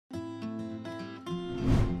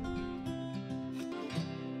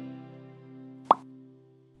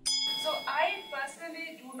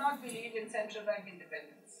do not believe in central bank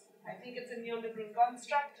independence. I think it's a neoliberal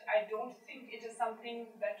construct. I don't think it is something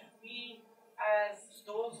that we, as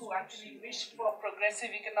those who actually wish for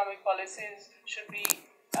progressive economic policies, should be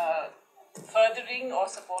furthering or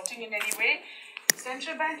supporting in any way.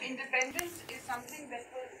 Central bank independence is something that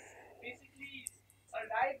was basically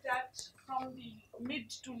arrived at from the mid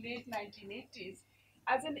to late 1980s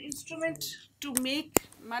as an instrument to make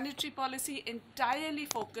monetary policy entirely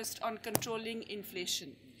focused on controlling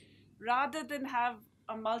inflation, rather than have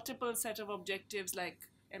a multiple set of objectives like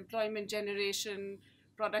employment generation,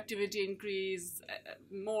 productivity increase,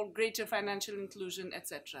 greater financial inclusion,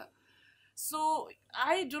 etc. So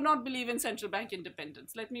I do not believe in central bank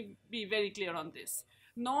independence. Let me be very clear on this.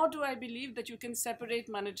 Nor do I believe that you can separate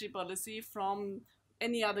monetary policy from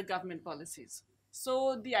any other government policies.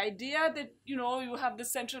 So the idea that, you have the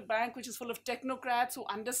central bank which is full of technocrats who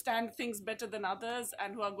understand things better than others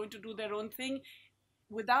and who are going to do their own thing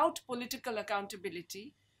without political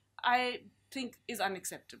accountability, I think is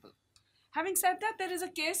unacceptable. Having said that, there is a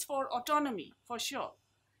case for autonomy, for sure.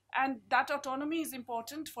 And that autonomy is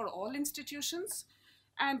important for all institutions.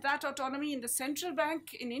 And that autonomy in the central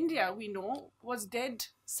bank in India, we know, was dead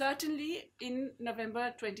certainly in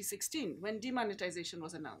November 2016 when demonetization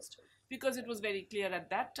was announced, because it was very clear at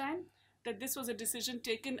that time that this was a decision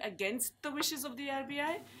taken against the wishes of the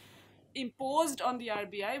RBI, imposed on the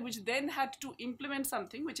RBI, which then had to implement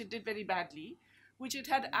something which it did very badly, which it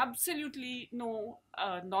had absolutely no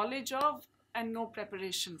knowledge of and no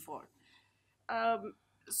preparation for.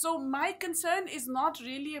 So my concern is not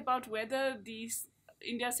really about whether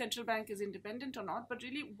India's central bank is independent or not, but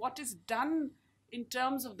really what is done in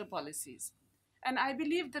terms of the policies. And I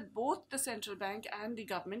believe that both the central bank and the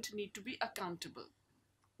government need to be accountable.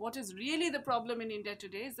 What is really the problem in India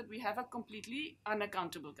today is that we have a completely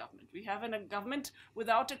unaccountable government. We have a government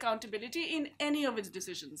without accountability in any of its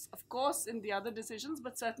decisions. Of course, in the other decisions,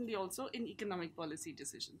 but certainly also in economic policy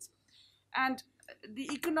decisions. And the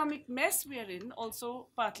economic mess we are in also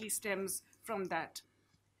partly stems from that.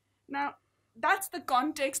 Now, that's the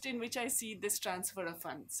context in which I see this transfer of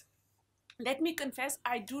funds. Let me confess,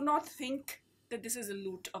 I do not think that this is a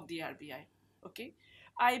loot of the RBI, okay?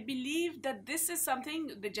 I believe that this is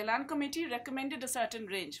something, the Jalan Committee recommended a certain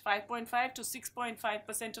range, 5.5 to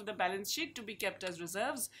 6.5% of the balance sheet to be kept as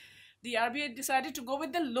reserves. The RBI decided to go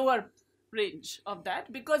with the lower range of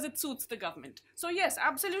that because it suits the government. So yes,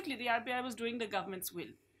 absolutely, the RBI was doing the government's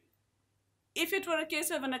will. If it were a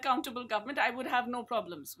case of an accountable government, I would have no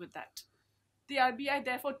problems with that. The RBI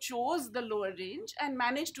therefore chose the lower range and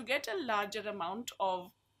managed to get a larger amount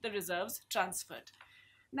of the reserves transferred.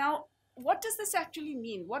 Now, what does this actually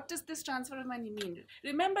mean? What does this transfer of money mean?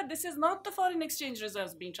 Remember, this is not the foreign exchange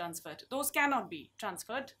reserves being transferred. Those cannot be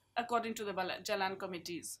transferred according to the Jalan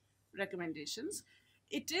Committee's recommendations.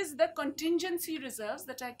 It is the contingency reserves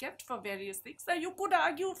that are kept for various things. Now, you could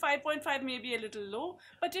argue 5.5 may be a little low,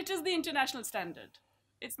 but it is the international standard.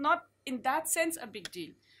 It's not, in that sense, a big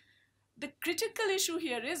deal. The critical issue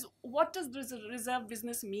here is, what does this reserve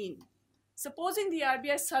business mean? Supposing the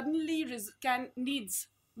RBI suddenly needs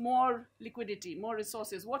more liquidity, more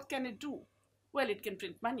resources, what can it do? Well, it can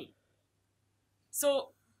print money. So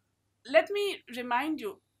let me remind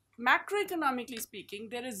you, macroeconomically speaking,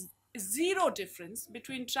 there is zero difference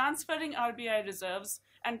between transferring RBI reserves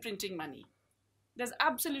and printing money. There's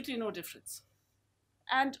absolutely no difference.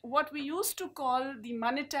 And what we used to call the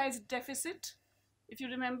monetized deficit, if you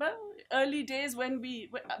remember, early days when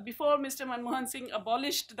before Mr. Manmohan Singh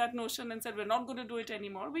abolished that notion and said we're not going to do it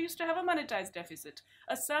anymore, we used to have a monetized deficit.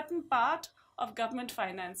 A certain part of government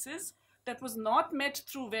finances that was not met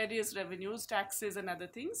through various revenues, taxes and other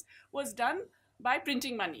things was done by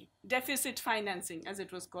printing money, deficit financing as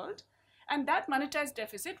it was called. And that monetized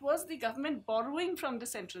deficit was the government borrowing from the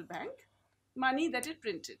central bank money that it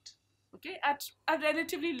printed, okay, at a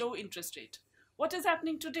relatively low interest rate. What is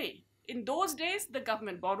happening today? In those days, the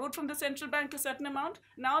government borrowed from the central bank a certain amount.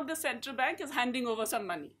 Now the central bank is handing over some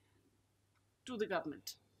money to the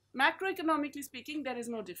government. Macroeconomically speaking, there is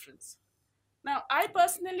no difference. Now, I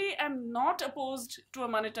personally am not opposed to a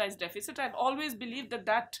monetized deficit. I've always believed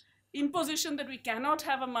that imposition that we cannot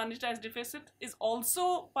have a monetized deficit is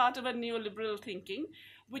also part of a neoliberal thinking,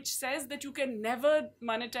 which says that you can never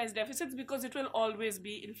monetize deficits because it will always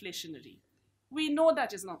be inflationary. We know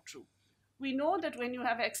that is not true. We know that when you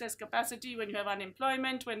have excess capacity, when you have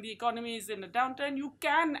unemployment, when the economy is in a downturn, you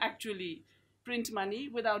can actually print money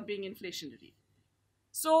without being inflationary.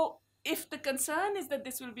 So if the concern is that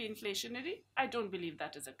this will be inflationary, I don't believe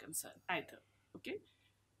that is a concern either, okay?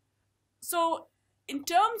 So in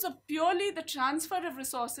terms of purely the transfer of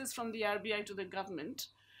resources from the RBI to the government,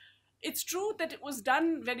 It's true that it was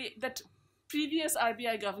done that previous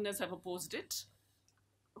RBI governors have opposed it,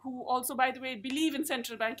 who also, by the way, believe in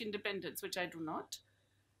central bank independence, which I do not.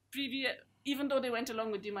 Even though they went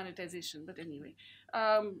along with demonetization, but anyway,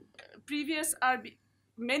 previous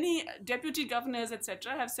many deputy governors,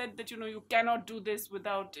 etc., have said that you cannot do this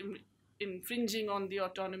without infringing on the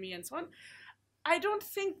autonomy and so on. I don't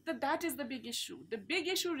think that is the big issue. The big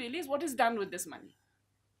issue really is what is done with this money.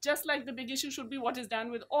 Just like the big issue should be what is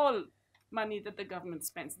done with all money that the government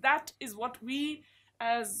spends. That is what we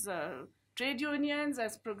as trade unions,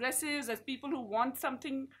 as progressives, as people who want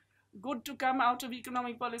something good to come out of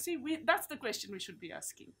economic policy, that's the question we should be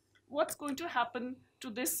asking. What's going to happen to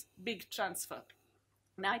this big transfer?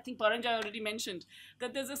 Now, I think Paranjay already mentioned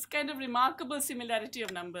that there's this kind of remarkable similarity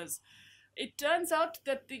of numbers. It turns out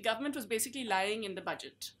that the government was basically lying in the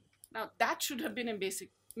budget. Now, that should have been a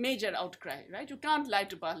major outcry, right? You can't lie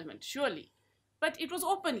to Parliament, surely. But it was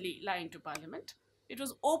openly lying to Parliament. It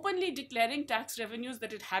was openly declaring tax revenues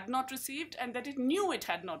that it had not received and that it knew it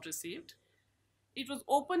had not received. It was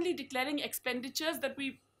openly declaring expenditures that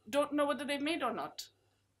we don't know whether they've made or not.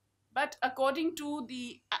 But according to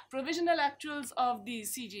the provisional actuals of the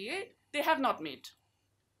CGA, they have not made.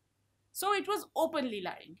 So it was openly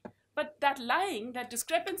lying. But that lying, that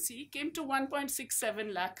discrepancy, came to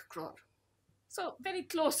 1.67 lakh crore. So very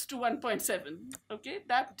close to 1.7, okay?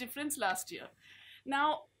 That difference last year.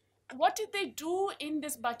 Now, what did they do in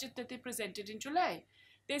this budget that they presented in July?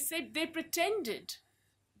 They said they pretended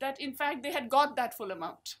that in fact they had got that full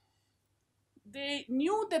amount. They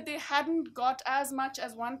knew that they hadn't got as much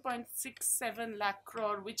as 1.67 lakh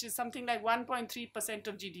crore, which is something like 1.3%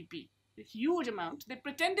 of GDP. A huge amount. They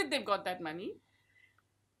pretended they've got that money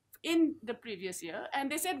in the previous year,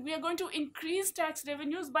 and they said we are going to increase tax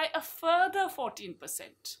revenues by a further 14%.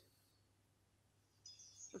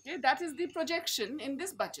 Okay, that is the projection in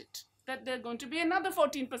this budget, that there's going to be another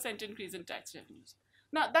 14% increase in tax revenues.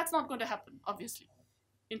 Now, that's not going to happen, obviously.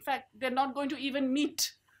 In fact, they're not going to even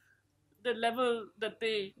meet the level that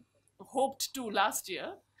they hoped to last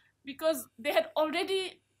year, because they had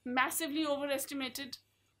already massively overestimated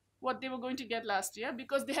what they were going to get last year,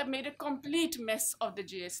 because they have made a complete mess of the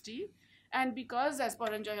GST, and because, as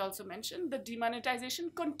Paranjay also mentioned, the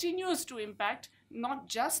demonetization continues to impact not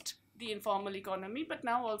just the informal economy, but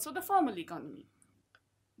now also the formal economy.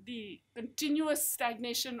 The continuous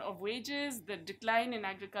stagnation of wages, the decline in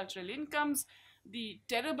agricultural incomes, the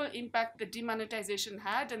terrible impact the demonetization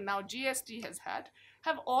had and now GST has had,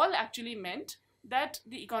 have all actually meant that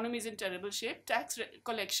the economy is in terrible shape. Tax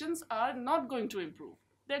collections are not going to improve.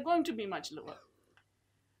 They're going to be much lower.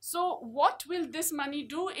 So what will this money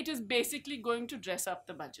do? It is basically going to dress up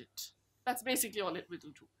the budget. That's basically all it will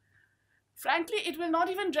do. Frankly, it will not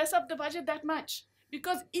even dress up the budget that much,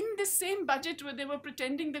 because in this same budget where they were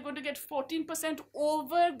pretending they're going to get 14%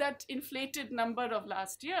 over that inflated number of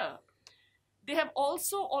last year, they have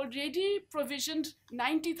also already provisioned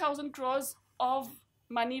 90,000 crores of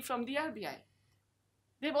money from the RBI.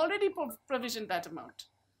 They've already provisioned that amount.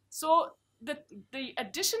 So the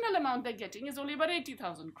additional amount they're getting is only about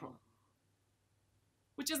 80,000 crore,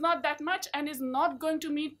 which is not that much and is not going to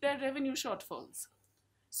meet their revenue shortfalls.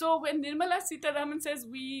 So when Nirmala Sitharaman says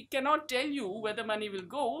we cannot tell you where the money will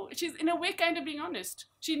go, she's in a way kind of being honest.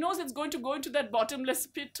 She knows it's going to go into that bottomless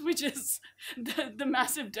pit, which is the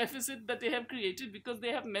massive deficit that they have created because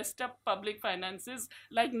they have messed up public finances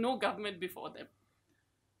like no government before them.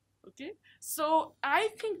 Okay, so I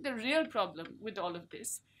think the real problem with all of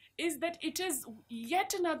this is that it is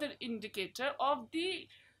yet another indicator of the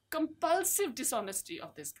compulsive dishonesty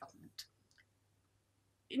of this government.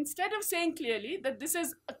 Instead of saying clearly that this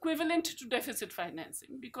is equivalent to deficit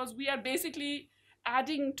financing, because we are basically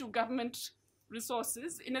adding to government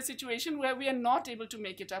resources in a situation where we are not able to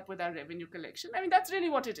make it up with our revenue collection. I mean, that's really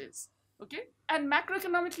what it is, okay? And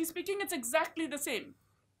macroeconomically speaking, it's exactly the same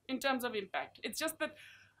in terms of impact. It's just that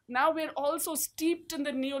now we're also steeped in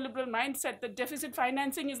the neoliberal mindset that deficit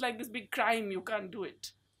financing is like this big crime, you can't do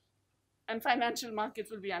it. And financial markets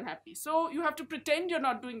will be unhappy. So you have to pretend you're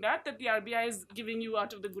not doing that the RBI is giving you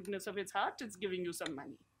out of the goodness of its heart, it's giving you some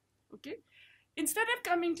money, okay? Instead of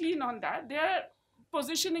coming clean on that, they're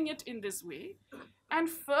positioning it in this way and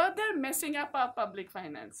further messing up our public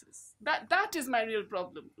finances. That is my real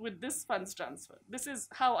problem with this funds transfer. This is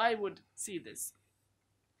how I would see this.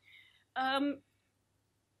 Having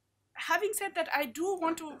said that, I do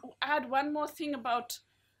want to add one more thing about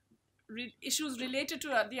issues related to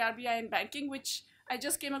the RBI and banking, which I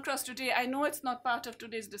just came across today. I know it's not part of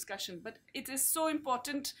today's discussion, but it is so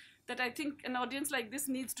important that I think an audience like this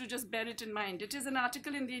needs to just bear it in mind. It is an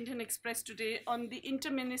article in the Indian Express today on the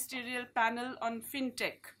Interministerial Panel on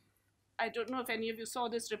FinTech. I don't know if any of you saw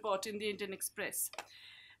this report in the Indian Express.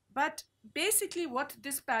 But basically what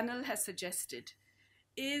this panel has suggested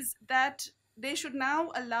is that they should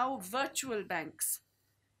now allow virtual banks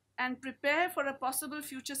and prepare for a possible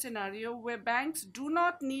future scenario where banks do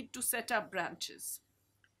not need to set up branches,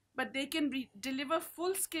 but they can deliver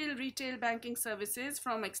full-scale retail banking services,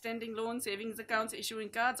 from extending loans, savings accounts, issuing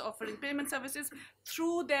cards, offering payment services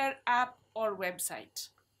through their app or website.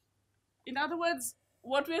 In other words,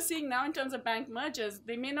 what we're seeing now in terms of bank mergers,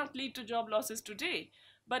 they may not lead to job losses today,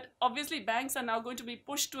 but obviously banks are now going to be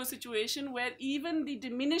pushed to a situation where even the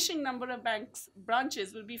diminishing number of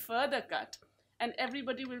branches will be further cut, and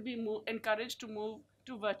everybody will be encouraged to move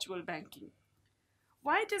to virtual banking.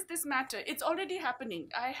 Why does this matter? It's already happening.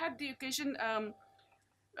 I had the occasion,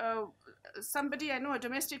 somebody I know, a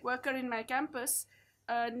domestic worker in my campus,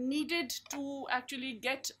 needed to actually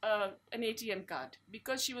get an ATM card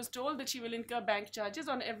because she was told that she will incur bank charges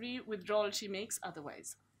on every withdrawal she makes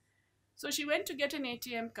otherwise. So she went to get an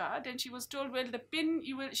ATM card and she was told, well, the PIN,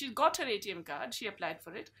 she got her ATM card, she applied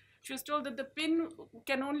for it. She was told that the PIN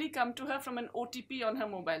can only come to her from an OTP on her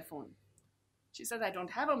mobile phone. She says, I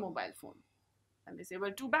don't have a mobile phone. And they say,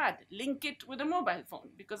 well, too bad, link it with a mobile phone,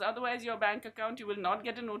 because otherwise your bank account, you will not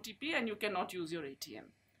get an OTP and you cannot use your ATM.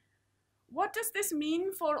 What does this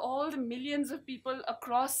mean for all the millions of people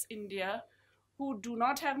across India who do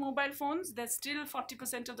not have mobile phones? They're still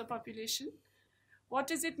 40% of the population. What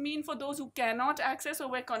does it mean for those who cannot access or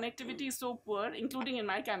where connectivity is so poor, including in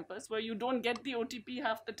my campus, where you don't get the OTP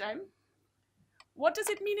half the time? What does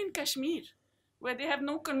it mean in Kashmir, where they have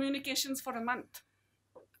no communications for a month?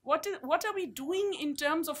 What are we doing in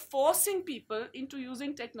terms of forcing people into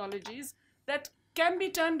using technologies that can be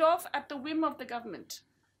turned off at the whim of the government,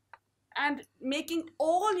 and making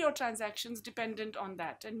all your transactions dependent on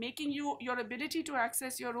that, and making your ability to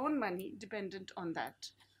access your own money dependent on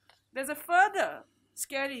that? There's a further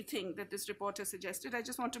scary thing that this report has suggested. I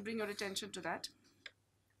just want to bring your attention to that.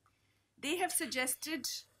 They have suggested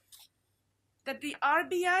that the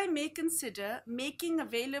RBI may consider making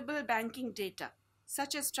available banking data,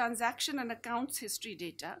 such as transaction and accounts history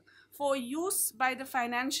data, for use by the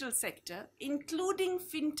financial sector, including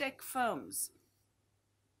fintech firms.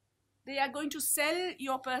 They are going to sell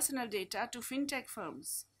your personal data to fintech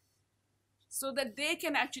firms so that they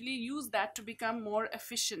can actually use that to become more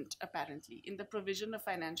efficient, apparently, in the provision of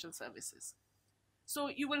financial services. So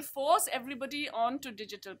you will force everybody onto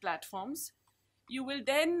digital platforms. You will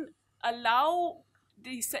then allow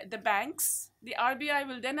the banks, the RBI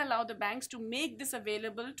will then allow the banks to make this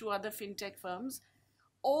available to other fintech firms.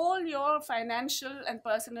 All your financial and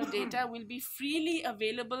personal data will be freely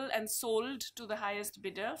available and sold to the highest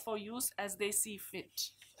bidder for use as they see fit.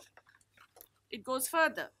 It goes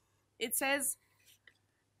further. It says,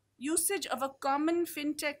 usage of a common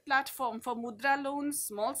fintech platform for mudra loans,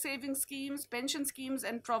 small savings schemes, pension schemes,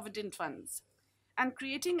 and provident funds, and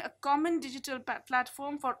creating a common digital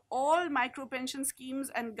platform for all micro pension schemes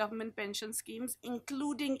and government pension schemes,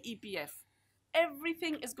 including EPF.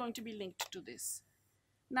 Everything is going to be linked to this.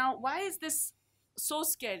 Now, why is this so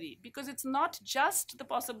scary? Because it's not just the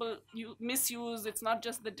possible misuse, it's not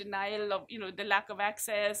just the denial of, the lack of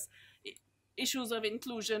access, issues of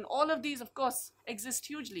inclusion. All of these, of course, exist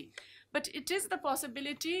hugely. But it is the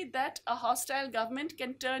possibility that a hostile government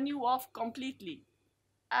can turn you off completely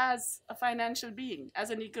as a financial being, as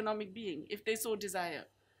an economic being, if they so desire.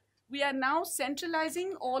 We are now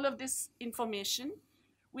centralizing all of this information.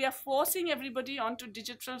 We are forcing everybody onto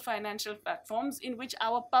digital financial platforms in which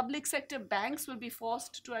our public sector banks will be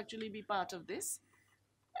forced to actually be part of this.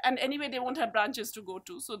 And anyway, they won't have branches to go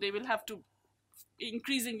to, so they will have to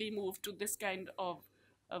increasingly move to this kind of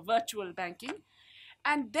virtual banking.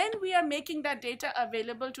 And then we are making that data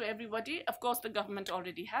available to everybody. Of course, the government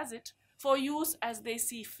already has it, for use as they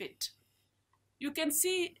see fit. You can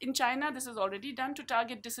see in China, this is already done to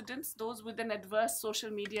target dissidents, those with an adverse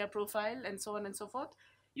social media profile, and so on and so forth.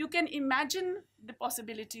 You can imagine the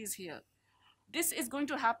possibilities here. This is going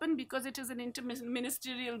to happen because it is an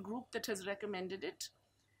interministerial group that has recommended it,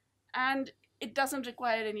 and it doesn't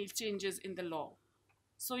require any changes in the law.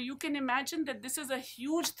 So you can imagine that this is a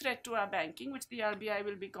huge threat to our banking, which the RBI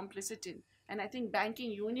will be complicit in. And I think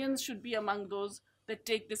banking unions should be among those that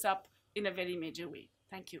take this up in a very major way.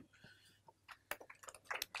 Thank you.